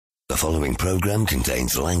following program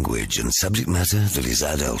contains language and subject matter that is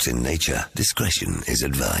adult in nature. Discretion is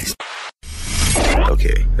advised.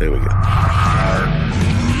 Okay, there we go.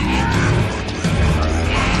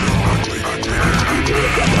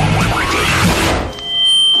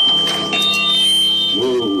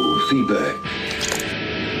 Whoa, feedback.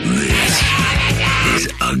 This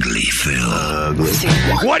is ugly, Phil.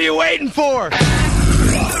 Ugly. What are you waiting for?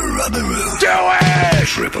 The Rubber Room. Do it!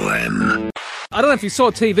 Triple M. I don't know if you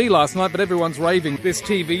saw TV last night, but everyone's raving this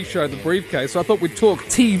TV show, The Briefcase. So I thought we'd talk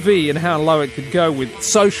TV and how low it could go with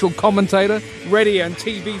social commentator, radio and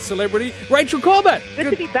TV celebrity, Rachel Corbett. Good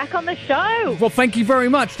to be back on the show. Well, thank you very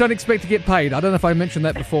much. Don't expect to get paid. I don't know if I mentioned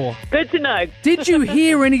that before. Good to know. Did you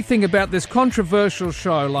hear anything about this controversial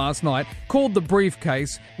show last night called The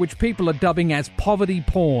Briefcase, which people are dubbing as poverty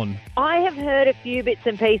porn? I have heard a few bits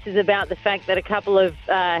and pieces about the fact that a couple of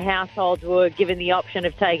households were given the option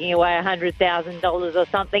of taking away $100,000 or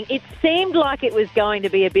something. It seemed like it was going to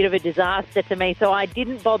be a bit of a disaster to me, so I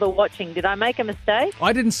didn't bother watching. Did I make a mistake?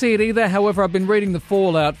 I didn't see it either. However, I've been reading the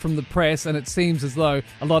fallout from the press, and it seems as though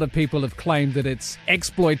a lot of people have claimed that it's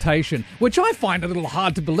exploitation, which I find a little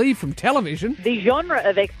hard to believe from television. The genre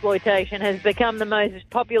of exploitation has become the most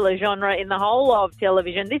popular genre in the whole of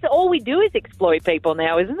television. All we do is exploit people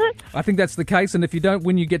now, isn't it? I think that's the case, and if you don't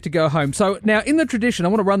win, you get to go home. So now, in the tradition, I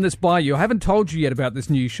want to run this by you. I haven't told you yet about this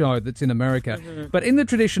new show that's in America, but in the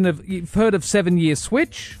tradition of, you've heard of 7 Year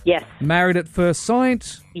Switch? Yes. Married at First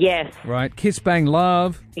Sight? Yes. Right. Kiss, Bang,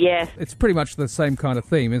 Love? Yes. It's pretty much the same kind of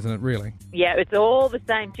theme, isn't it, really? Yeah, it's all the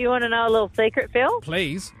same. Do you want to know a little secret, Phil?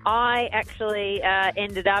 Please. I actually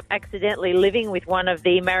ended up accidentally living with one of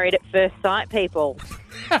the Married at First Sight people.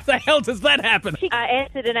 How the hell does that happen? She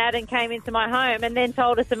answered an ad and came into my home and then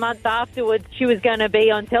told us a month afterwards she was going to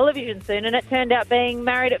be on television soon, and it turned out being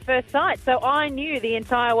Married at First Sight. So I knew the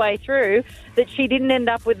entire way through that she didn't end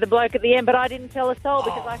up with the bloke at the end, but I didn't tell a soul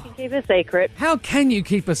because I can keep a secret. How can you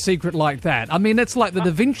keep a secret like that? I mean, it's like the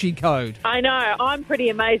Da Vinci Code. I know. I'm pretty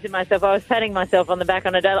amazed at myself. I was patting myself on the back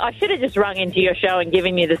on a day. I should have just rung into your show and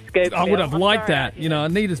given you the scoop. I would have liked that. You know, I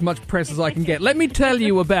need as much press as I can get. Let me tell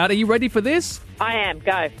you about, are you ready for this? I am.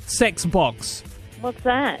 Go. Sex Box. What's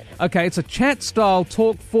that? Okay, it's a chat-style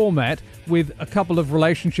talk format with a couple of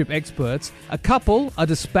relationship experts. A couple are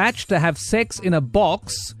dispatched to have sex in a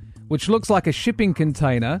box, which looks like a shipping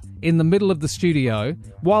container, in the middle of the studio.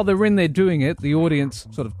 While they're in there doing it, the audience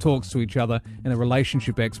sort of talks to each other, and a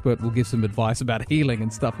relationship expert will give some advice about healing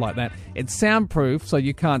and stuff like that. It's soundproof, so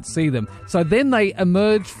you can't see them. So then they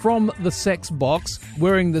emerge from the sex box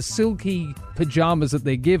wearing the silky pajamas that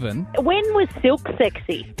they're given. When was silk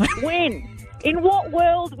sexy? When? In what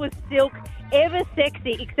world was silk ever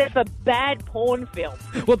sexy except for bad porn films?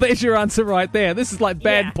 Well, there's your answer right there. This is like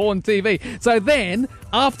bad porn TV. So then,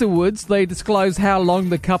 afterwards, they disclose how long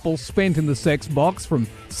the couple spent in the sex box, from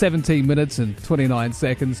 17 minutes and 29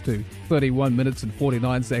 seconds to 31 minutes and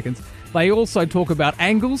 49 seconds. They also talk about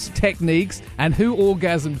angles, techniques, and who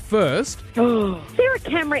orgasmed first. Is there a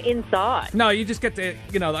camera inside? No, you just get to,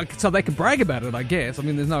 so they can brag about it, I guess. I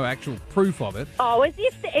mean, there's no actual proof of it. Oh, as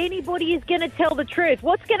if anybody is going to tell the truth.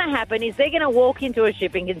 What's going to happen is they're going to walk into a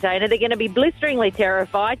shipping container. They're going to be blisteringly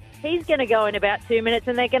terrified. He's going to go in about 2 minutes,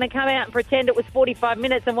 and they're going to come out and pretend it was 45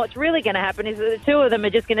 minutes. And what's really going to happen is that the two of them are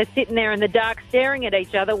just going to sit in there in the dark staring at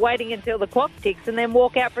each other, waiting until the clock ticks, and then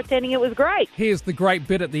walk out pretending it was great. Here's the great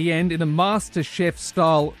bit at the end. In a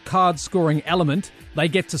MasterChef-style card-scoring element, they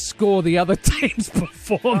get to score the other team's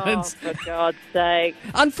performance. Oh, for God's sake.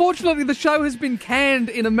 Unfortunately, the show has been canned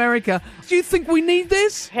in America. Do you think we need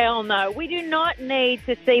this? Hell no. We do not need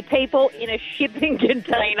to see people in a shipping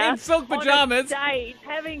container in silk pajamas on a stage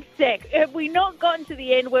having sex. Have we not gotten to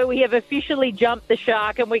the end where we have officially jumped the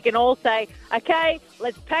shark and we can all say, okay,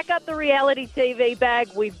 let's pack up the reality TV bag.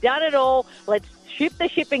 We've done it all. Let's ship the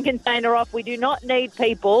shipping container off. We do not need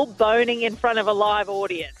people boning in front of a live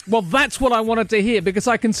audience. Well, that's what I wanted to hear, because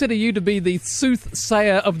I consider you to be the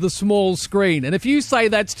soothsayer of the small screen. And if you say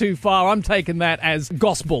that's too far, I'm taking that as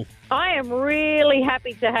gospel. I am really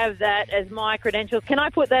happy to have that as my credentials. Can I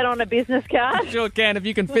put that on a business card? Sure can, if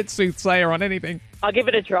you can fit soothsayer on anything. I'll give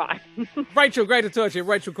it a try. Rachel, great to talk to you.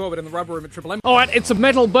 Rachel Corbett in the Rubber Room at Triple M. All right, it's a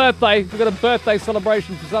metal birthday. We've got a birthday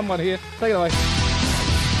celebration for someone here. Take it away.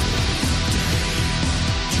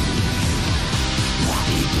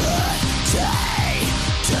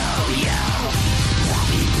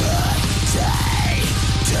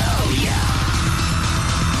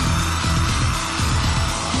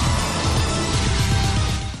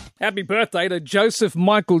 Happy birthday to Joseph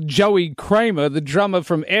Michael Joey Kramer, the drummer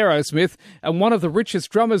from Aerosmith, and one of the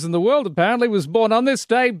richest drummers in the world, apparently, was born on this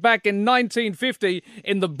day back in 1950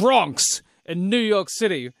 in the Bronx. in New York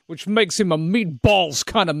City, which makes him a meatballs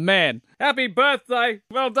kind of man. Happy birthday.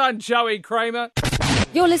 Well done, Joey Kramer.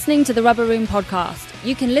 You're listening to the Rubber Room Podcast.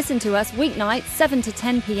 You can listen to us weeknights 7 to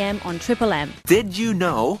 10 p.m. on Triple M. Did you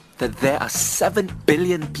know that there are 7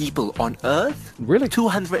 billion people on Earth? Really?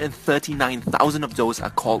 239,000 of those are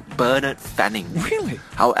called Bernard Fanning. Really?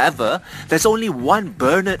 However, there's only one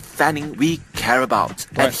Bernard Fanning we care about.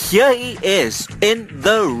 Right. And here he is in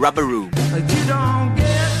the Rubber Room. You don't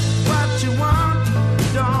get what you want,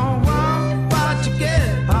 you don't want what you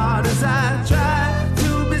get. Hard as I try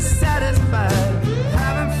to be satisfied,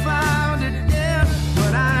 haven't found it yet.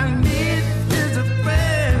 What I need is a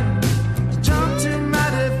friend, jump to my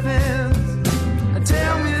defense, and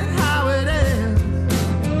tell me how it ends.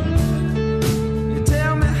 You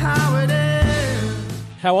tell me how it ends.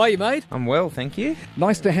 How are you, mate? I'm well, thank you.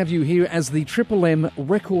 Nice to have you here as the Triple M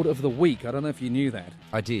Record of the Week. I don't know if you knew that.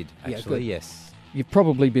 I did, Yeah, actually, good. yes. You've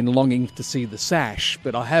probably been longing to see the sash,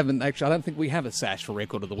 but I haven't actually. I don't think we have a sash for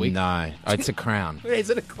Record of the Week. No, it's a crown. Is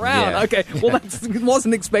it a crown? Yeah. Okay, well,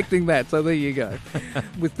 wasn't expecting that, so there you go.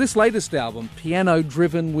 With this latest album,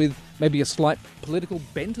 piano-driven with maybe a slight political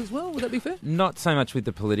bent as well, would that be fair? Not so much with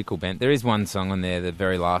the political bent. There is one song on there, the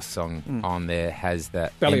very last song on there has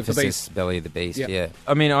that Belly of the emphasis, Beast. Belly of the Beast, Yep. yeah.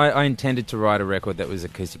 I mean, I intended to write a record that was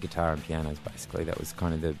acoustic guitar and pianos, basically. That was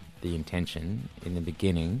kind of the intention in the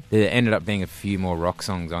beginning. There ended up being a few more rock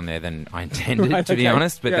songs on there than I intended, Right, to be okay.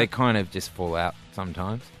 honest, but Yeah. they kind of just fall out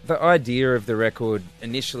sometimes. The idea of the record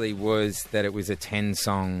initially was that it was a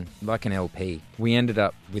 10-song, like an LP. We ended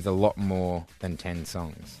up with a lot more than 10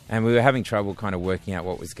 songs. And we were having trouble kind of working out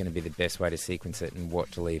what was going to be the best way to sequence it and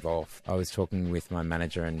what to leave off. I was talking with my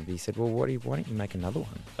manager and he said, well, why don't you make another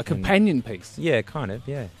one? A companion piece. Yeah, kind of,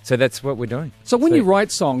 yeah. So that's what we're doing. So when you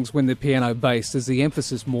write songs when they're piano-based, is the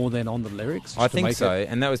emphasis more than on the lyrics? I just to think make so, it-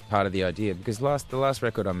 and that was part of the idea because the last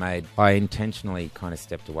record I made, I intentionally kind of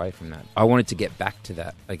stepped away from that. I wanted to get back to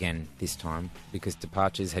that again this time because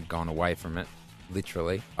Departures had gone away from it,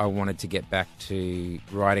 literally. I wanted to get back to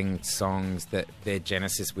writing songs that their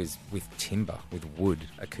genesis was with timber, with wood,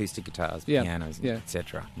 acoustic guitars, Yeah, pianos, yeah.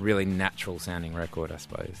 etc. Really natural sounding record, I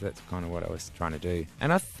suppose. That's kind of what I was trying to do.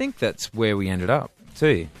 And I think that's where we ended up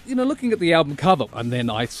too. You know, looking at the album cover, and then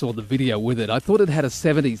I saw the video with it, I thought it had a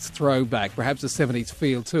 70s throwback, perhaps a 70s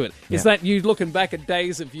feel to it. Is Yeah. that you looking back at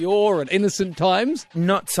days of yore and innocent times?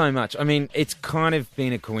 Not so much. I mean, it's kind of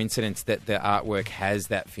been a coincidence that the artwork has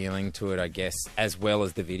that feeling to it, I guess, as well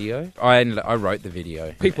as the video. I wrote the video.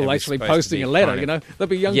 It People was actually supposed to posting be a letter, kind of- you know? There'll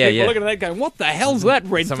be young Yeah, people yeah. looking at that going, what the hell's that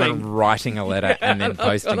red Someone thing? writing a letter and then I know,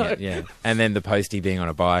 posting I know. it, yeah. And then the postie being on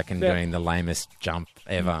a bike and Yeah. doing the lamest jump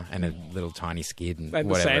ever and a little tiny skid and And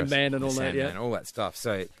the whatever. Sandman and all The that, yeah. Sandman, all that stuff.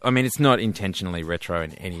 So, I mean, it's not intentionally retro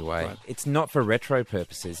in any way. Right. It's not for retro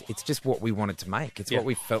purposes. It's just what we wanted to make. It's Yeah. what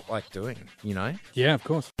we felt like doing, you know? Yeah, of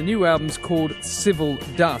course. The new album's called Civil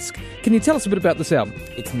Dusk. Can you tell us a bit about this album?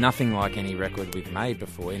 It's nothing like any record we've made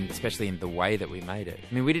before, and especially in the way that we made it.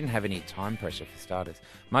 I mean, we didn't have any time pressure for starters.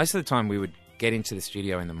 Most of the time we would get into the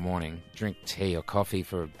studio in the morning, drink tea or coffee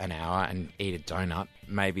for an hour and eat a donut,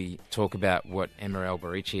 maybe talk about what Emma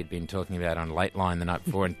Alberici had been talking about on Late Line the night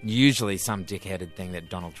before, and usually some dickheaded thing that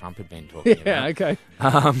Donald Trump had been talking Yeah, about. okay.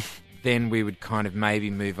 Then we would kind of maybe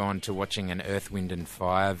move on to watching an Earth, Wind and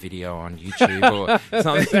Fire video on YouTube or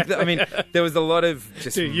something. I mean, there was a lot of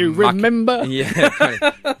just... Do you remember? Yeah, kind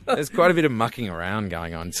of. There's quite a bit of mucking around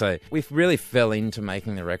going on. So we really fell into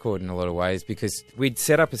making the record in a lot of ways because we'd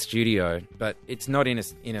set up a studio, but it's not in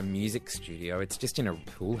a music studio. It's just in a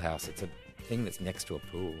pool house. It's a thing that's next to a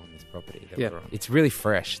pool on this property that Yeah. we're on. It's really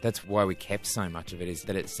fresh. That's why we kept so much of it, is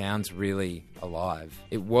that it sounds really alive.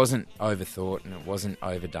 It wasn't overthought and it wasn't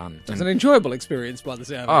overdone. It's an enjoyable experience by the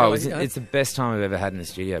sound Oh, of it, you know? it's the best time I've ever had in the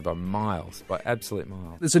studio by miles, by absolute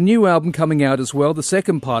miles. There's a new album coming out as well, the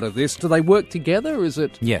second part of this. Do they work together, or is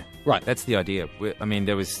it... Yeah. Right. That's the idea. I mean,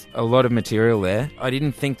 there was a lot of material there. I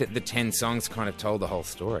didn't think that the 10 songs kind of told the whole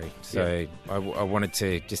story. So I wanted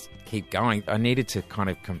to just keep going. I needed to kind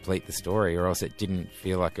of complete the story or else it didn't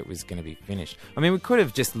feel like it was going to be finished. I mean, we could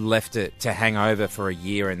have just left it to hang over for a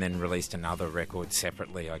year and then released another record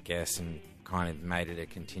separately, I guess, and kind of made it a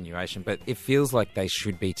continuation. But it feels like they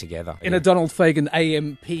should be together. In a Donald Fagen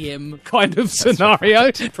AM, PM kind of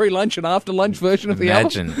scenario, pre-lunch and after-lunch version of the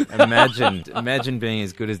album. Imagine being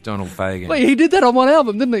as good as Donald Fagen. Well, he did that on one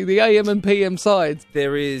album, didn't he? The AM and PM sides.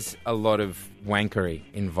 There is a lot of wankery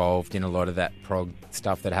involved in a lot of that prog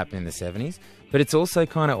stuff that happened in the 70s, but it's also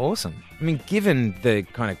kind of awesome. I mean, given the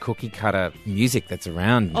kind of cookie cutter music that's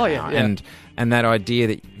around now, yeah. and that idea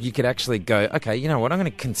that you could actually go, okay, you know what, I'm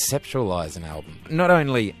going to conceptualize an album. Not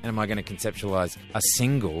only am I going to conceptualize a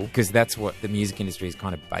single, because that's what the music industry is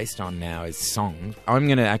kind of based on now, is songs. I'm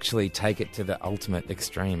going to actually take it to the ultimate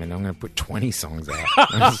extreme, and I'm going to put 20 songs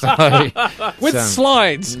out. With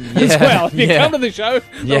slides as well. If you come to the show,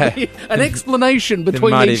 there'll be an explanation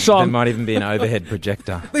between each song. There might even be an overhead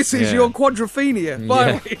projector. This is your quadrophenia.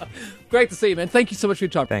 Finally. Great to see you, man. Thank you so much for your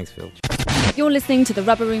time. Thanks, Phil. You're listening to The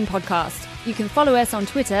Rubber Room Podcast. You can follow us on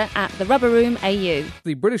Twitter at The Rubber Room AU.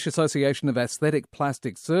 The British Association of Aesthetic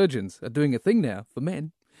Plastic Surgeons are doing a thing now for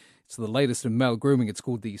men. It's the latest in male grooming. It's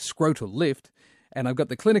called the Scrotal lift. And I've got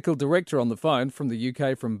the clinical director on the phone from the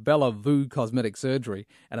UK, from Bella Vu Cosmetic Surgery,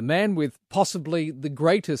 and a man with possibly the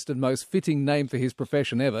greatest and most fitting name for his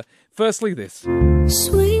profession ever. Firstly, this.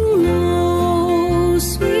 Swing low,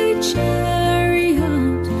 sweet chariot,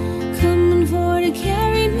 coming for to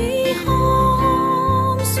carry me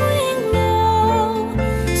home. Swing low,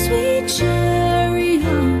 sweet chariot,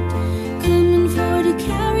 coming for to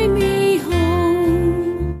carry me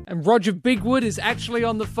home. And Roger Bigwood is actually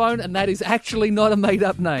on the phone, and that is actually not a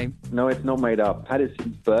made-up name. No, it's not made up. Had it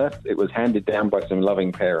since birth. It was handed down by some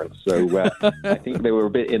loving parents, so I think they were a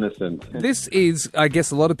bit innocent. This is, I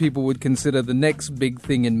guess a lot of people would consider the next big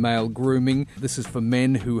thing in male grooming. This is for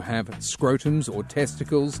men who have scrotums or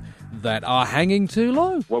testicles that are hanging too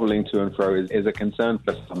low. Wobbling to and fro is a concern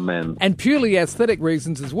for some men. And purely aesthetic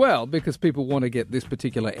reasons as well, because people want to get this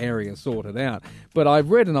particular area sorted out. But I've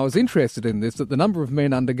read, and I was interested in this, that the number of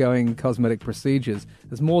men undergoing cosmetic procedures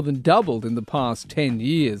has more than doubled in the past 10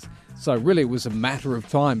 years. So really it was a matter of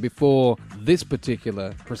time before this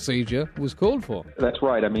particular procedure was called for. That's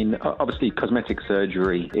right. I mean, obviously cosmetic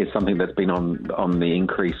surgery is something that's been on the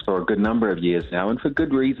increase for a good number of years now, and for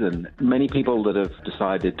good reason. Many people that have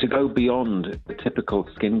decided to go beyond the typical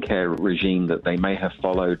skincare regime that they may have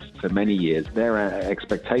followed for many years, their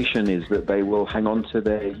expectation is that they will hang on to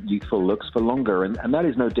their youthful looks for longer, and that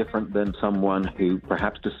is no different than someone who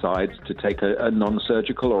perhaps decides to take a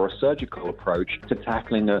non-surgical or a surgical approach to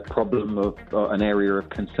tackling a problem of an area of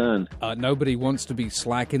concern. Nobody wants to be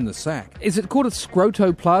slack in the sack. Is it called a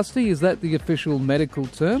scrotoplasty? Is that the official medical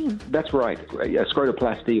term? That's right. A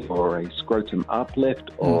scrotoplasty or a scrotum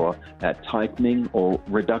uplift or tightening or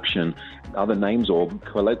reduction. Other names or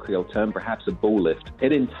colloquial term, perhaps a ball lift.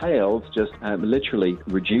 It entails just literally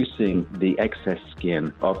reducing the excess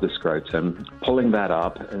skin of the scrotum, pulling that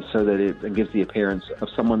up so that it gives the appearance of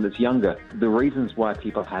someone that's younger. The reasons why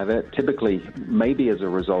people have it typically maybe as a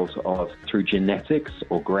result of through genetics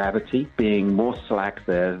or gravity being more slack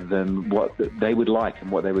there than what they would like and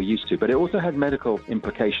what they were used to. But it also had medical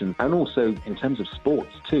implications, and also in terms of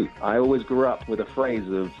sports too. I always grew up with a phrase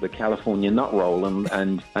of the California nut roll,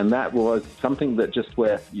 and that was something that just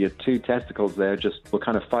where your two testicles there just were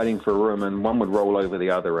kind of fighting for room, and one would roll over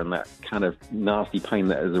the other, and that kind of nasty pain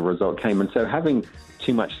that as a result came. And so having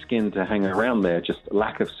too much skin to hang around there, just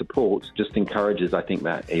lack of support, just encourages, I think,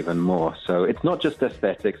 that even more. So it's not just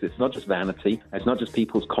aesthetics, it's not just vanity, it's not just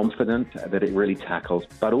people's confidence that it really tackles,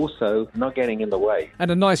 but also not getting in the way. And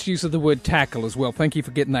a nice use of the word tackle as well. Thank you for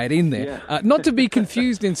getting that in there. Yeah. Not to be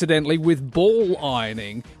confused, incidentally, with ball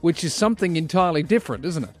ironing, which is something entirely different,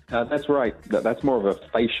 isn't it? That's right. That's more of a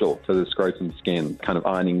facial for the scrotum skin, kind of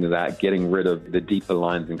ironing that, getting rid of the deeper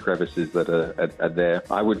lines and crevices that are there.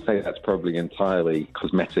 I would say that's probably entirely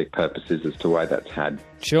cosmetic purposes as to why that's had.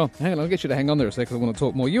 Sure. Hang on, I'll get you to hang on there a second. I want to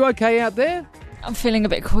talk more. You okay out there? I'm feeling a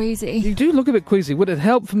bit queasy. You do look a bit queasy. Would it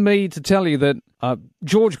help for me to tell you that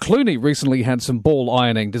George Clooney recently had some ball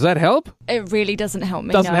ironing? Does that help? It really doesn't help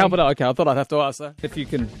me, Doesn't no. help at all. Okay, I thought I'd have to ask that. If you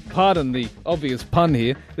can pardon the obvious pun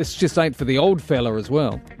here, this just ain't for the old fella as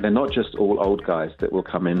well. They're not just all old guys that will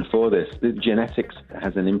come in for this. The genetics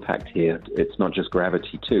has an impact here. It's not just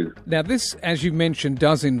gravity too. Now this, as you mentioned,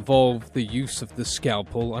 does involve the use of the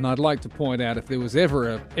scalpel, and I'd like to point out if there was ever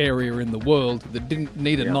an area in the world that didn't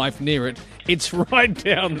need a knife near it, it's right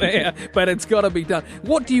down there, but it's got to be done.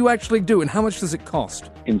 What do you actually do, and how much does it cost?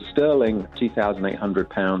 In sterling,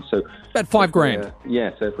 £2,800. So about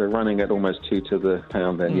 $5,000. So if we're running at almost 2 to the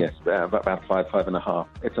pound, then yes, about 5.5.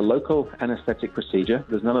 It's a local anaesthetic procedure.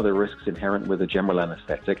 There's none of the risks inherent with a general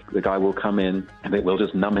anaesthetic. The guy will come in and it will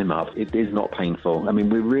just numb him up. It is not painful. I mean,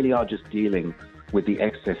 we really are just dealing with the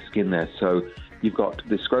excess skin there. So you've got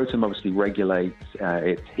the scrotum obviously regulates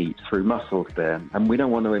its heat through muscles there, and we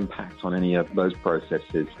don't want to impact on any of those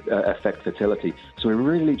processes, affect fertility. So we're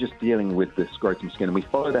really just dealing with the scrotum skin, and we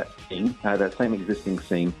follow that scene, that same existing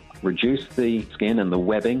scene, reduce the skin and the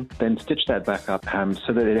webbing, then stitch that back up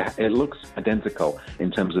so that it looks identical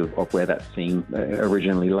in terms of where that scene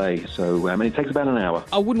originally lay. So, it takes about an hour.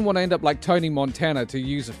 I wouldn't want to end up like Tony Montana, to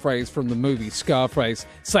use a phrase from the movie Scarface,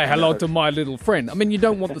 say hello to my little friend. I mean, you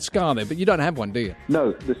don't want the scar there, but you don't have one, do you?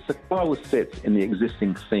 No, the scar sits in the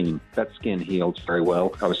existing scene. That skin heals very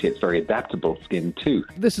well. Obviously, it's very adaptable skin too.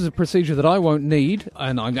 This is a procedure that I won't need,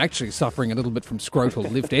 and I'm actually suffering a little bit from scrotal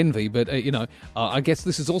lift envy, but, I guess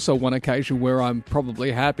this is also one occasion where I'm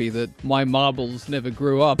probably happy that my marbles never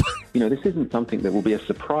grew up. This isn't something that will be a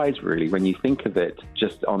surprise, really, when you think of it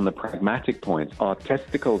just on the pragmatic point. Our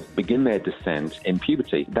testicles begin their descent in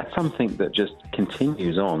puberty. That's something that just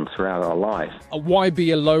continues on throughout our life. Why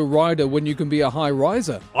be a low rider when you can be a high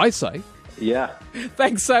riser, I say. Yeah.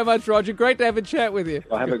 Thanks so much, Roger. Great to have a chat with you.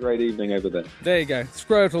 Well, have a great evening over there. There you go.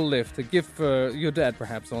 Scrotal lift, a gift for your dad,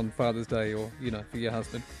 perhaps, on Father's Day, or, for your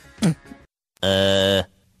husband.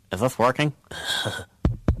 Is this working?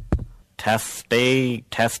 Testes?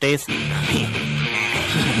 Testes.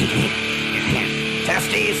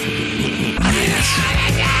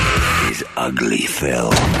 This is Ugly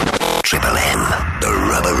Phil. Triple M, the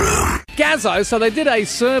Rubber Room. Gazzo, so they did a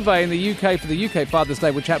survey in the UK for the UK Father's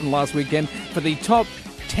Day, which happened last weekend, for the top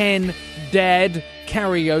 10 dad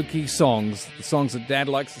karaoke songs. The songs that dad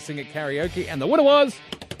likes to sing at karaoke, and the winner was...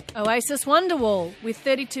 Oasis Wonderwall, with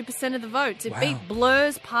 32% of the votes. It beat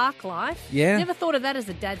Blur's Park Life. Yeah. Never thought of that as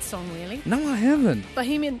a dad song, really. No, I haven't.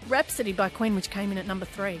 Bohemian Rhapsody by Queen, which came in at number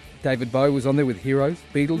 3. David Bowie was on there with Heroes,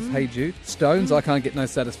 Beatles, Hey Jude, Stones, I Can't Get No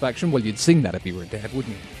Satisfaction. Well, you'd sing that if you were a dad,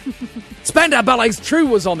 wouldn't you? Spandau Ballet's True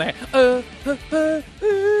was on there. And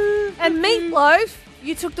Meatloaf,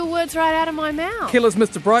 you took the words right out of my mouth. Killers,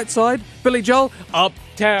 Mr. Brightside, Billy Joel,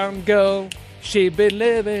 Uptown Girl, she been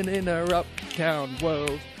living in her uptown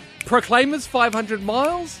world. Proclaimers, 500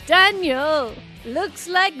 Miles. Daniel, looks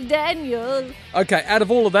like Daniel. Okay, out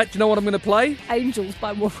of all of that, do you know what I'm going to play? Angels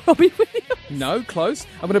by Robbie Williams. No, close.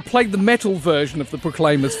 I'm going to play the metal version of the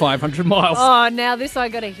Proclaimers, 500 Miles. Oh, now this I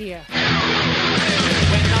got to hear.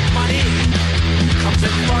 When the money comes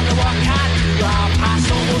in for the work hard, your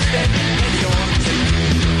past almost dead and you're too.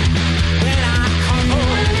 When I come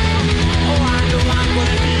home, I know I'm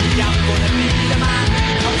gonna be the man who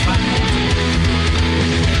comes back home to.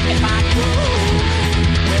 If I go,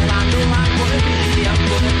 well I know I'm gonna be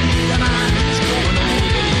the man who's going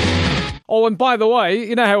home. Oh, and by the way,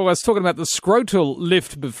 you know how I was talking about the scrotal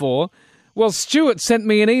lift before? Well, Stuart sent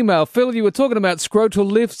me an email. Phil, you were talking about scrotal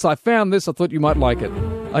lifts. I found this. I thought you might like it.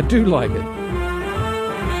 I do like it.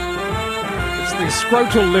 It's the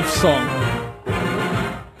scrotal lift song.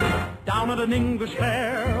 Down at an English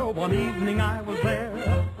fair, one evening I was there,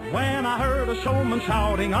 when I heard a showman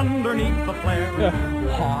shouting underneath the flare.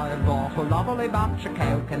 I've got a lovely bunch of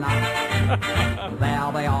coconuts.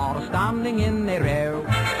 There they are standing in a row.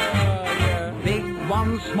 Big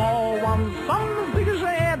ones, small ones, some as big as a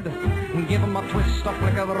head. Give 'em a twist, a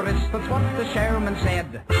flick of the wrist, that's what the showman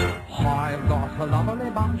said. I've got a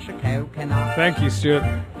lovely bunch of coconuts. Thank you, Stuart.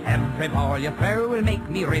 Every ball you throw will make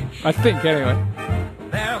me rich. I think, anyway.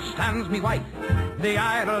 There stands me wife, the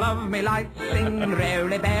idol of me life, singing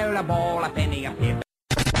roly bell, a ball, a penny, a pip.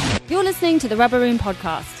 You're listening to the Rubber Room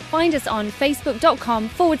podcast. Find us on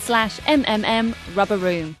facebook.com/MMM Rubber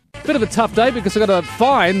Room. Bit of a tough day because I got a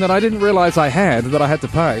fine that I didn't realise I had that I had to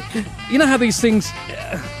pay. You know how these things...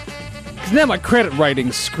 Because now my credit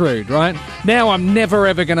rating's screwed, right? Now I'm never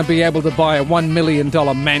ever going to be able to buy a $1 million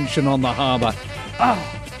mansion on the harbour. Oh,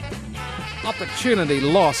 opportunity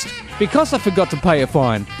lost. Because I forgot to pay a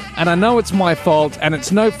fine. And I know it's my fault, and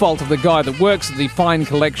it's no fault of the guy that works at the fine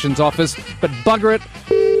collections office, but bugger it.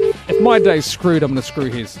 If my day's screwed, I'm going to screw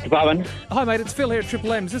his. Department. Hi, mate. It's Phil here at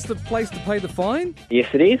Triple M. Is this the place to pay the fine? Yes,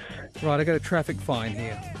 it is. Right, I got a traffic fine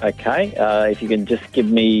here. Okay, if you can just give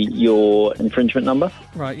me your infringement number.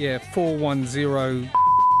 Right, yeah, 410...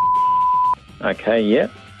 Okay, yeah.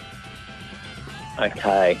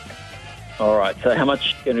 Okay. All right, so how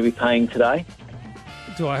much are you going to be paying today?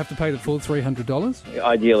 Do I have to pay the full $300?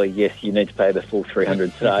 Ideally, yes, you need to pay the full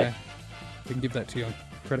 $300 today. Okay. I can give that to you on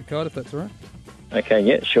credit card if that's all right. Okay,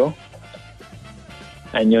 yeah, sure.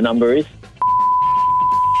 And your number is?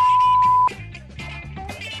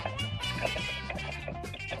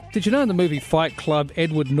 Did you know in the movie Fight Club,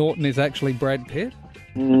 Edward Norton is actually Brad Pitt?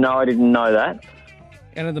 No, I didn't know that.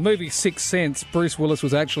 And in the movie Sixth Sense, Bruce Willis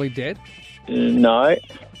was actually dead? No.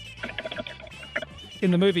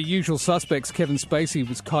 In the movie Usual Suspects, Kevin Spacey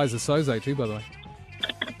was Kaiser Soze too, by the way.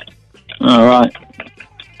 All right.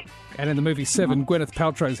 And in the movie Seven, Gwyneth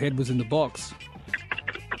Paltrow's head was in the box.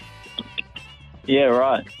 Yeah,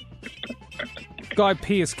 right. Guy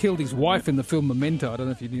Pearce killed his wife in the film Memento. I don't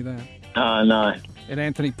know if you knew that. No. And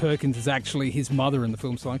Anthony Perkins is actually his mother in the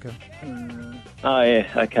film Psycho. Oh, yeah,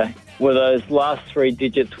 okay. Were those last 3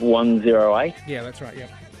 digits 108? Yeah, that's right, yep.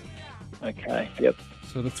 Okay, yep.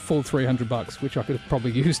 So that's full $300, which I could have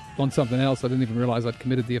probably used on something else. I didn't even realise I'd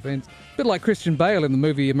committed the offence. A bit like Christian Bale in the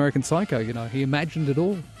movie American Psycho, you know. He imagined it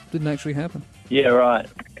all. Didn't actually happen. Yeah, right.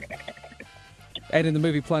 And in the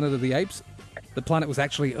movie Planet of the Apes, the planet was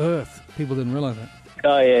actually Earth. People didn't realise that.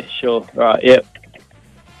 Oh, yeah, sure. Right, yep.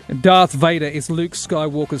 And Darth Vader is Luke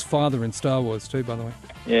Skywalker's father in Star Wars too, by the way.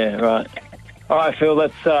 Yeah, right. All right, Phil,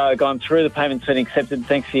 that's gone through. The payment's been accepted.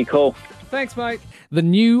 Thanks for your call. Thanks, mate. The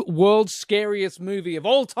new world's scariest movie of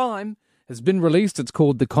all time has been released. It's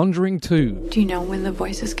called The Conjuring 2. Do you know when the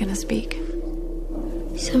voice is going to speak?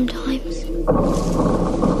 Sometimes.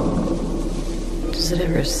 Does it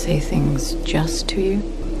ever say things just to you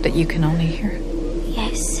that you can only hear?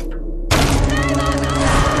 Yes.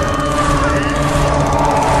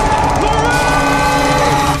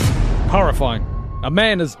 Horrifying. A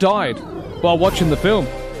man has died while watching the film.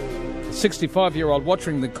 A 65-year-old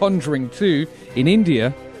watching The Conjuring 2 in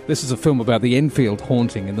India. This is a film about the Enfield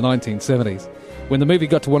haunting in the 1970s. When the movie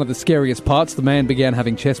got to one of the scariest parts, the man began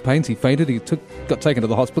having chest pains. He fainted. He got taken to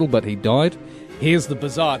the hospital, but he died. Here's the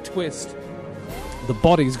bizarre twist. The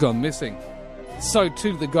body's gone missing. So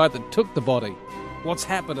too the guy that took the body. What's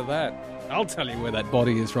happened to that? I'll tell you where that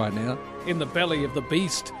body is right now. In the belly of the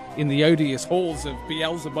beast, in the odious halls of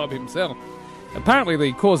Beelzebub himself. Apparently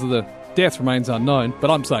the cause of the death remains unknown,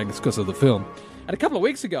 but I'm saying it's because of the film. And a couple of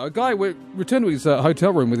weeks ago, a guy returned to his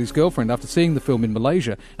hotel room with his girlfriend after seeing the film in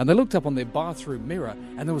Malaysia, and they looked up on their bathroom mirror,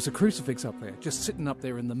 and there was a crucifix up there, just sitting up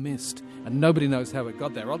there in the mist, and nobody knows how it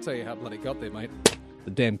got there. I'll tell you how bloody it got there, mate.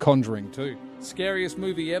 The damn Conjuring 2. Scariest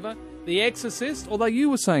movie ever. The Exorcist, although you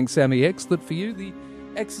were saying, Sammy X, that for you, The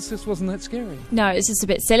Exorcist wasn't that scary. No, it's just a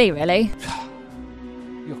bit silly, really.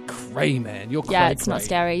 You're cray, man. You're cray. Yeah, it's not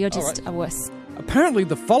scary. You're just a wuss. Apparently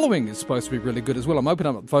the following is supposed to be really good as well. I'm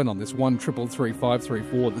opening up the phone on this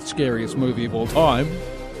 1-333-534, the scariest movie of all time.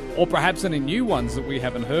 Or perhaps any new ones that we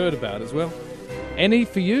haven't heard about as well. Any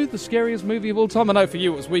for you, the scariest movie of all time? I know for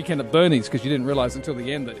you it was Weekend at Bernie's because you didn't realise until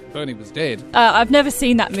the end that Bernie was dead. I've never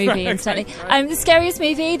seen that movie, incidentally. The scariest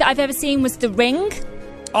movie that I've ever seen was The Ring.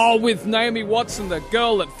 Oh, with Naomi Watts and the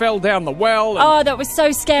girl that fell down the well. Oh, that was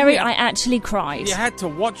so scary. I actually cried. You had to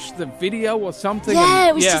watch the video or something. Yeah,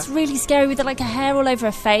 it was just really scary with like a hair all over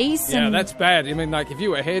her face. Yeah, and that's bad. I mean, like, if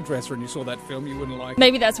you were a hairdresser and you saw that film, you wouldn't like it.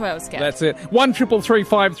 Maybe that's why I was scared. That's it.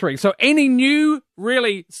 1-333-533. So any new,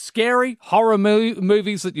 really scary horror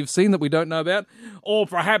movies that you've seen that we don't know about? Or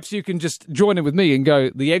perhaps you can just join in with me and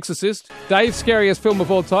go, The Exorcist. Dave's scariest film of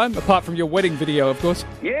all time, apart from your wedding video, of course.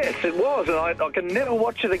 Yes, it was, and I can never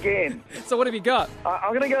watch it again. So what have you got?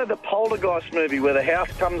 I'm going to go to the Poltergeist movie where the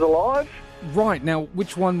house comes alive. Right, now,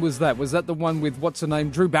 which one was that? Was that the one with, what's her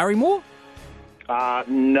name, Drew Barrymore?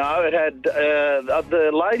 No, it had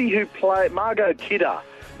the lady who played Margot Kidder.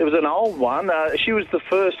 It was an old one. She was the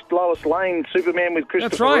first Lois Lane Superman with Christopher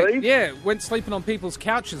That's right, Reeve. yeah. Went sleeping on people's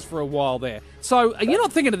couches for a while there. So, you're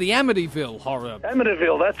not thinking of the Amityville horror?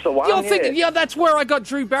 Amityville, that's the one, You're thinking, yeah, that's where I got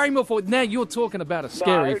Drew Barrymore for. Now you're talking about a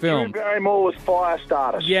scary film. Drew Barrymore was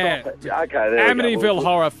Firestarter. Yeah. Okay, there we go. Amityville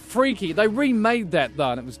horror, freaky. They remade that,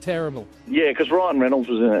 though, and it was terrible. Yeah, because Ryan Reynolds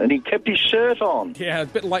was in it, and he kept his shirt on. Yeah, a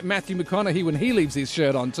bit like Matthew McConaughey when he leaves his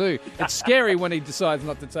shirt on, too. It's scary when he decides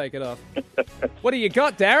not to take it off. What do you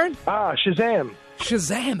got, Darren? Shazam.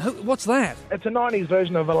 Shazam? What's that? It's a 90s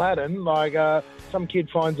version of Aladdin. Like, some kid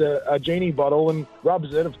finds a genie bottle and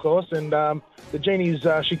rubs it, of course, and the genie's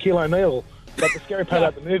Shaquille O'Neal. But the scary part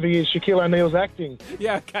about the movie is Shaquille O'Neal's acting.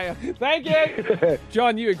 Yeah, okay. Thank you.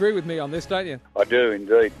 John, you agree with me on this, don't you? I do,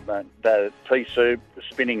 indeed. The pea soup, the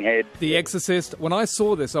spinning head. The Exorcist. When I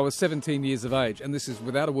saw this, I was 17 years of age, and this is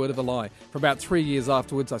without a word of a lie. For about 3 years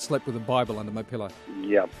afterwards, I slept with a Bible under my pillow.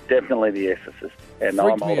 Yeah, definitely The Exorcist. And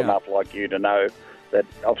Freaked I'm me old enough like you to know that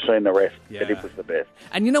I've seen the rest, that it was the best.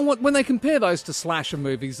 And you know what? When they compare those to slasher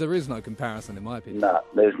movies, there is no comparison, in my opinion. No,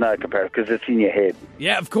 there's no comparison, because it's in your head.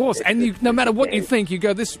 Yeah, of course. And no matter what you think, you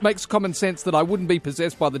go, this makes common sense that I wouldn't be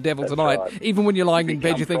possessed by the devil tonight. Right. Even when you're lying in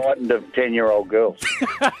bed, you think... frightened of 10-year-old girls,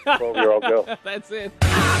 12-year-old girls. That's it.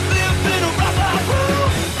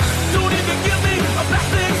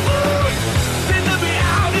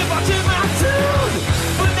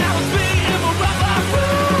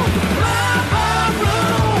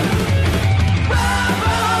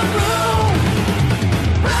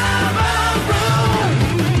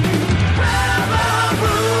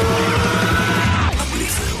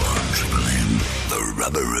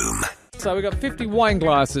 So So we've got 50 wine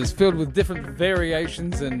glasses filled with different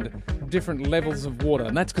variations and different levels of water.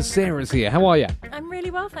 And that's because Sarah's here. How are you? I'm really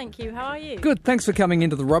well, thank you. How are you? Good. Thanks for coming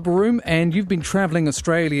into the Rubber Room. And you've been travelling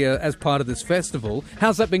Australia as part of this festival.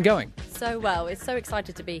 How's that been going? So well. It's so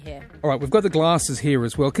excited to be here. All right, we've got the glasses here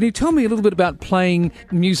as well. Can you tell me a little bit about playing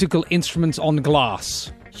musical instruments on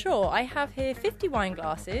glass? Sure, I have here 50 wine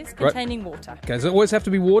glasses containing water. Okay, does it always have to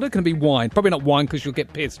be water? Can it be wine? Probably not wine because you'll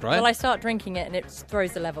get pissed, right? Well, I start drinking it and it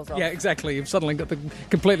throws the levels off. Yeah, exactly. You've suddenly got the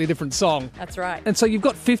completely different song. That's right. And so you've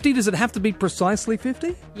got 50. Does it have to be precisely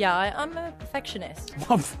 50? Yeah, I'm a perfectionist.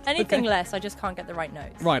 Anything less, I just can't get the right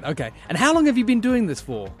notes. Right, okay. And how long have you been doing this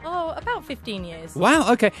for? Oh, about 15 years. Wow,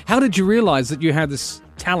 okay. How did you realise that you had this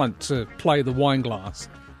talent to play the wine glass?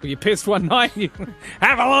 Were you pissed one night and you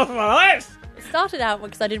have a look at this? It started out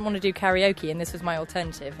because I didn't want to do karaoke and this was my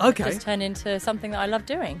alternative. Okay. It just turned into something that I love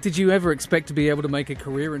doing. Did you ever expect to be able to make a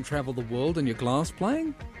career and travel the world in your glass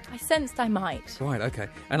playing? I sensed I might. Right, okay.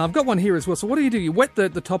 And I've got one here as well. So what do? You wet the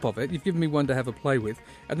top of it. You've given me one to have a play with.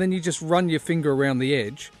 And then you just run your finger around the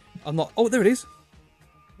edge. Oh, there it is.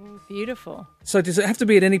 Ooh, beautiful. So does it have to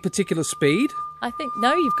be at any particular speed? I think,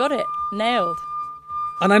 no, you've got it. Nailed.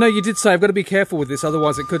 And I know you did say I've got to be careful with this,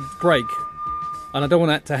 otherwise it could break. And I don't want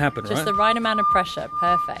that to happen, Just right? the right amount of pressure.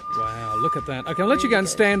 Perfect. Wow, look at that. Okay, I'll let you go and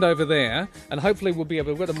stand over there, and hopefully we'll be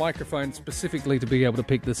able to get a microphone specifically to be able to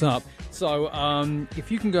pick this up. So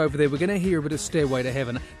if you can go over there, we're going to hear a bit of Stairway to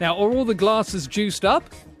Heaven. Now, are all the glasses juiced up?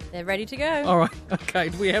 They're ready to go. All right, okay.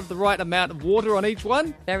 Do we have the right amount of water on each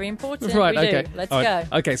one? Very important. Right, we okay. do. Let's right.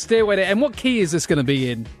 go. Okay, Stairway to... And what key is this going to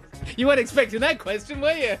be in? You weren't expecting that question,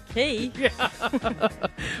 were you? Key? Yeah.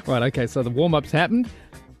 Right, okay, so the warm-up's happened.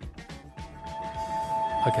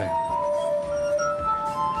 Okay.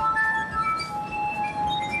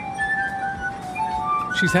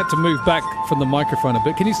 She's had to move back from the microphone a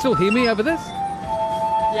bit. Can you still hear me over this?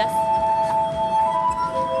 Yes.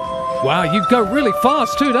 Wow, you go really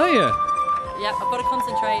fast too, don't you? Yep, I've got to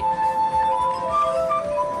concentrate.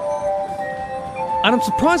 And I'm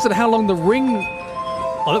surprised at how long the ring...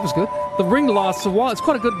 Oh, that was good. The ring lasts a while. It's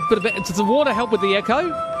quite a good bit of it. Does the water help with the echo?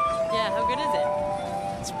 Yeah, how good is it?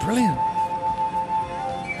 It's brilliant.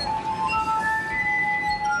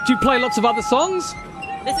 Do you play lots of other songs?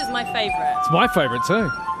 This is my favourite. It's my favourite too.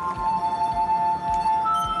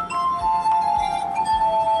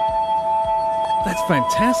 That's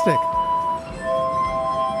fantastic.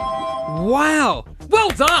 Wow. Well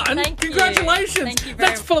done. Thank you. Congratulations. Thank you very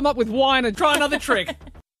Let's fill them up with wine and try another trick.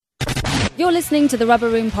 You're listening to the Rubber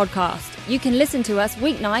Room podcast. You can listen to us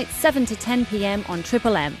weeknights 7 to 10 p.m. on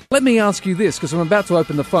Triple M. Let me ask you this, because I'm about to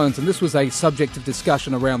open the phones, and this was a subject of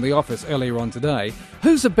discussion around the office earlier on today.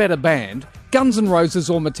 Who's a better band, Guns N' Roses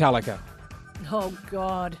or Metallica? Oh,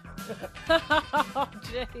 God. Oh,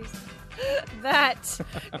 jeez. That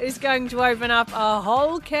is going to open up a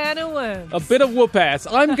whole can of worms. A bit of whoop-ass.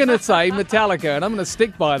 I'm going to say Metallica, and I'm going to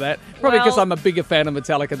stick by that. Probably because I'm a bigger fan of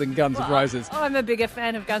Metallica than Guns N' Roses. I'm a bigger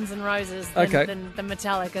fan of Guns N' Roses than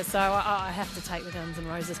Metallica, so I have to take the Guns N'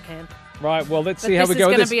 Roses camp. Right, well, let's see how we go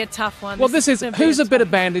with this. This is going to be a tough one. Well, this is who's a better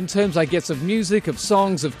band in terms, I guess, of music, of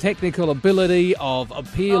songs, of technical ability, of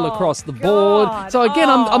appeal across the board. So again,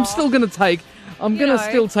 I'm still going to take... I'm going to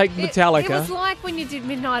still take Metallica. It was like when you did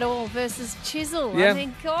Midnight Oil versus Chisel. Yeah. I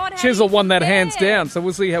mean, God, Chisel won that hands down, so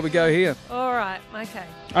we'll see how we go here. All right, okay.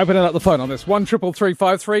 Opening up the phone on this,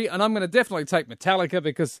 133353, and I'm going to definitely take Metallica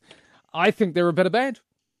because I think they're a better band.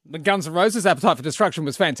 The Guns N' Roses' Appetite for Destruction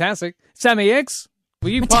was fantastic. Sammy X, were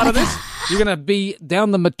you part of this? You're going to be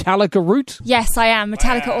down the Metallica route? Yes, I am.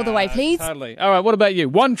 Metallica all the way, please. Totally. All right, what about you?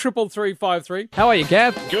 133353. How are you,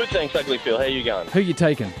 Gav? Good, thanks, Ugly Phil. How you going? Who you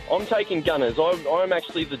taking? I'm taking Gunners. I'm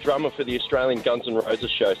actually the drummer for the Australian Guns N'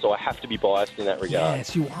 Roses show, so I have to be biased in that regard.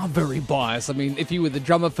 Yes, you are very biased. I mean, if you were the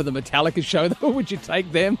drummer for the Metallica show, though, would you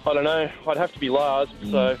take them? I don't know. I'd have to be Lars,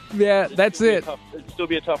 so... Yeah, that's it. It'd still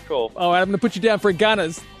be a tough call. Oh, I'm going to put you down for a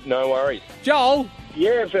Gunners. No worries. Joel?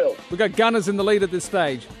 Yeah, Phil. We've got Gunners in the lead at this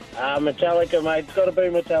stage. Metallica, mate. It's got to be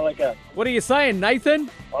Metallica. What are you saying,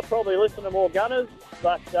 Nathan? I'll probably listen to more Gunners,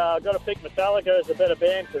 but I've got to pick Metallica as a better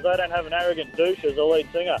band because they don't have an arrogant douche as a lead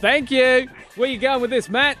singer. Thank you. Where you going with this,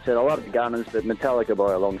 Matt? I love the Gunners, but Metallica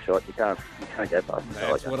by a long shot. You can't go past Metallica.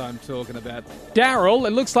 That's what I'm talking about. Daryl,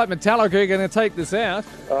 it looks like Metallica are going to take this out.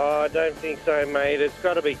 Oh, I don't think so, mate. It's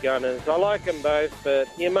got to be Gunners. I like them both, but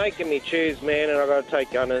you're making me choose, man, and I've got to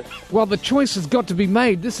take Gunners. Well, the choice has got to be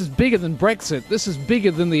made. This is bigger than Brexit. This is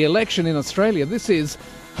bigger than the election in Australia. This is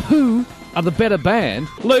who are the better band.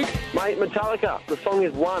 Luke? Mate, Metallica. The song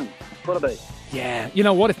is One. It's got to be. Yeah. You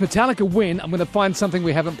know what? If Metallica win, I'm going to find something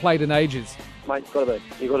we haven't played in ages. mate. Got to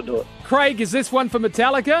be. You got to do it. Craig, is this one for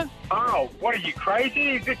Metallica? Oh, what are you,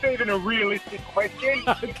 crazy? Is this even a realistic question?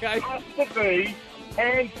 Okay. It has to be,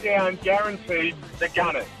 hands down, guaranteed, the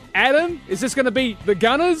Gunners. Adam, is this going to be the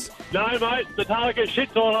Gunners? No, mate. Metallica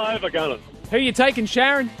shits all over Gunners. Who are you taking,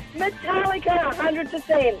 Sharon? Metallica,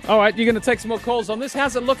 100%. All right, you're going to take some more calls on this.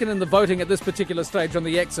 How's it looking in the voting at this particular stage on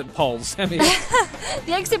the exit polls, Sammy?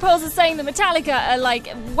 The exit polls are saying that Metallica are,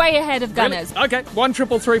 like, way ahead of Gunners. Really? Okay,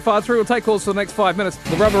 133353. We'll take calls for the next 5 minutes.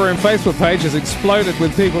 The Rubber Room Facebook page has exploded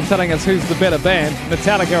with people telling us who's the better band,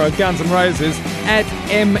 Metallica or Guns N' Roses, at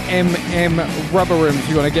MMM Rubber Room if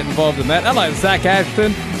you want to get involved in that. Hello, Zach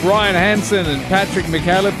Ashton, Ryan Hansen and Patrick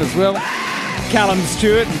McAuliffe as well. Callum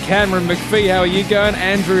Stewart and Cameron McPhee, how are you going?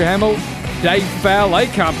 Andrew Hamill, Dave Fowl, they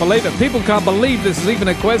can't believe it. People can't believe this is even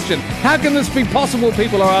a question. How can this be possible,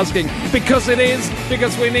 people are asking? Because it is,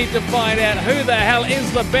 because we need to find out who the hell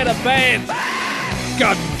is the better band.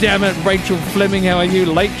 God damn it, Rachel Fleming, how are you?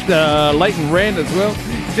 Leighton Rand as well.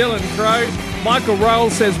 Dylan Crow. Michael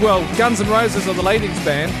Rowell says, well, Guns N' Roses are the ladies'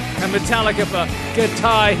 band and Metallica for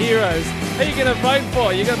guitar heroes. Who are you going to vote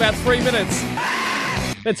for? You've got about 3 minutes.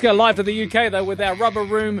 Let's go live to the UK, though, with our Rubber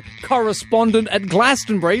Room correspondent at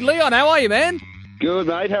Glastonbury. Leon, how are you, man? Good,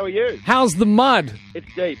 mate. How are you? How's the mud? It's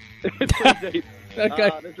deep. It's pretty deep.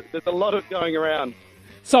 Okay. There's a lot of going around.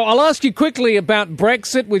 So I'll ask you quickly about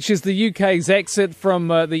Brexit, which is the UK's exit from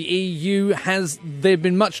the EU. Has there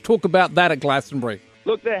been much talk about that at Glastonbury?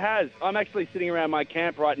 Look, there has. I'm actually sitting around my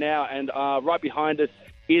camp right now, and right behind us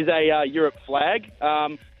is a Europe flag.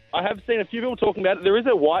 I have seen a few people talking about it. There is a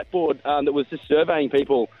whiteboard that was just surveying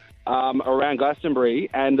people around Glastonbury,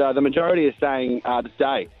 and the majority is saying to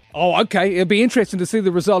stay. Oh, okay. It'll be interesting to see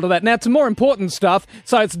the result of that. Now, to more important stuff.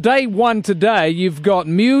 So it's day one today. You've got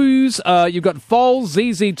Muse, you've got Foals,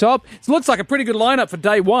 ZZ Top. It looks like a pretty good lineup for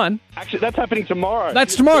day one. Actually, that's happening tomorrow.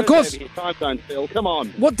 That's tomorrow, of course. Time zone, Phil. Come on.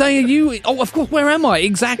 What day are you? Oh, of course. Where am I?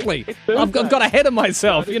 Exactly. I've got ahead of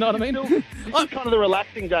myself. You know what I mean? This is kind of the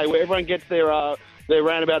relaxing day where everyone gets their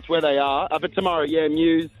roundabouts where they are. But tomorrow, yeah,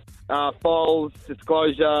 Muse, Foals,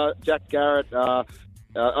 Disclosure, Jack Garrett, a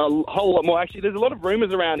whole lot more. Actually, there's a lot of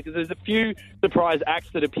rumours around because there's a few surprise acts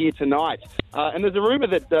that appear tonight. And there's a rumour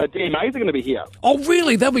that DMAs are going to be here. Oh,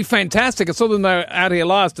 really? That'll be fantastic. I saw them out here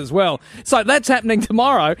last as well. So that's happening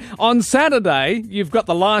tomorrow. On Saturday, you've got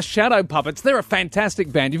the Last Shadow Puppets. They're a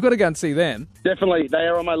fantastic band. You've got to go and see them. Definitely. They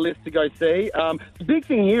are on my list to go see. The big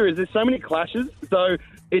thing here is there's so many clashes. So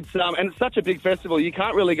it's and it's such a big festival. You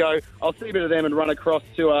can't really go, I'll see a bit of them and run across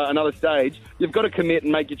to another stage. You've got to commit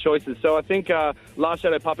and make your choices. So I think Last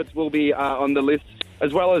Shadow Puppets will be on the list,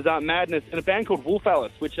 as well as Madness and a band called Wolf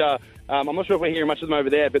Alice, which I'm not sure if we're hearing much of them over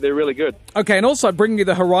there, but they're really good. Okay, and also bringing you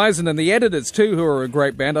The Horizon and The Editors too, who are a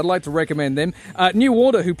great band. I'd like to recommend them. New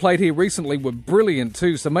Order, who played here recently, were brilliant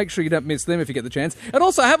too, so make sure you don't miss them if you get the chance. And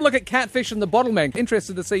also have a look at Catfish and the Bottlemen.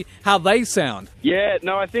 Interested to see how they sound. Yeah,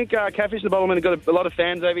 no, I think Catfish and the Bottlemen have got a lot of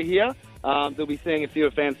fans over here. They'll be seeing a few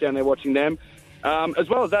fans down there watching them. As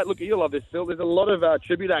well as that, look, you'll love this, Phil. There's a lot of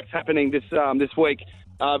tribute acts happening this week.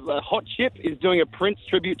 Hot Chip is doing a Prince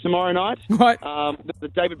tribute tomorrow night. Right. The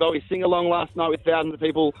David Bowie sing-along last night with thousands of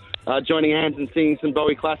people joining hands and singing some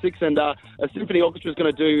Bowie classics. And a symphony orchestra is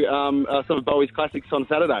going to do some of Bowie's classics on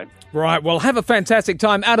Saturday. Right, well, have a fantastic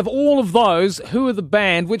time. Out of all of those, who are the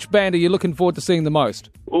band? Which band are you looking forward to seeing the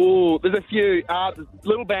most? Oh, there's a few. There's a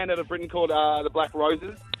little band out of Britain called the Black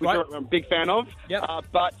Roses, which I'm a big fan of. Yep.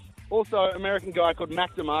 But also an American guy called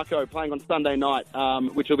Mac DeMarco playing on Sunday night,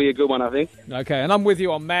 which will be a good one, I think. Okay, and I'm with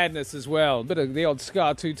you on Madness as well. A bit of the old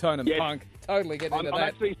ska two-tone and punk. Totally getting into that. I'm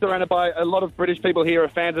actually surrounded by a lot of British people here who are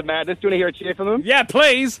fans of Madness. Do you want to hear a cheer from them? Yeah,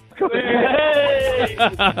 please. Hey!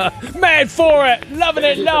 Mad for it. Loving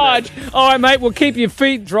it large. All right, mate, we'll keep your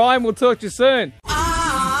feet dry and we'll talk to you soon.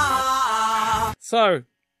 So,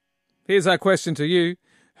 here's our question to you.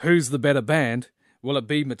 Who's the better band? Will it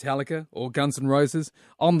be Metallica or Guns N' Roses?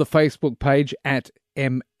 On the Facebook page at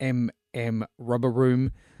MMM Rubber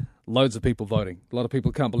Room. Loads of people voting. A lot of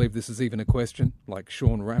people can't believe this is even a question, like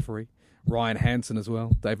Sean Rafferty, Ryan Hansen as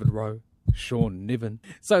well, David Rowe, Sean Niven.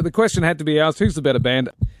 So the question had to be asked, who's the better band?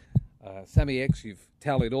 Sammy X, you've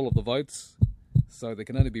tallied all of the votes, so there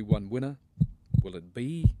can only be one winner. Will it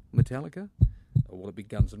be Metallica or will it be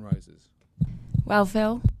Guns N' Roses? Well,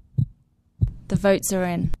 Phil, the votes are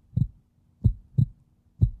in.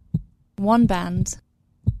 One band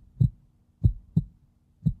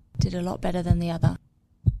did a lot better than the other.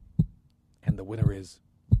 And the winner is?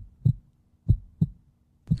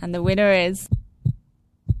 And the winner is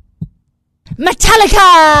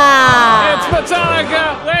Metallica! It's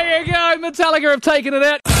Metallica! There you go! Metallica have taken it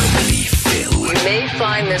out. You may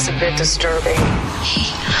find this a bit disturbing. He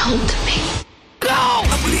held me. all!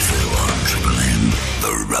 Lethal on Triple M,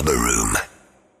 The Rubber Room.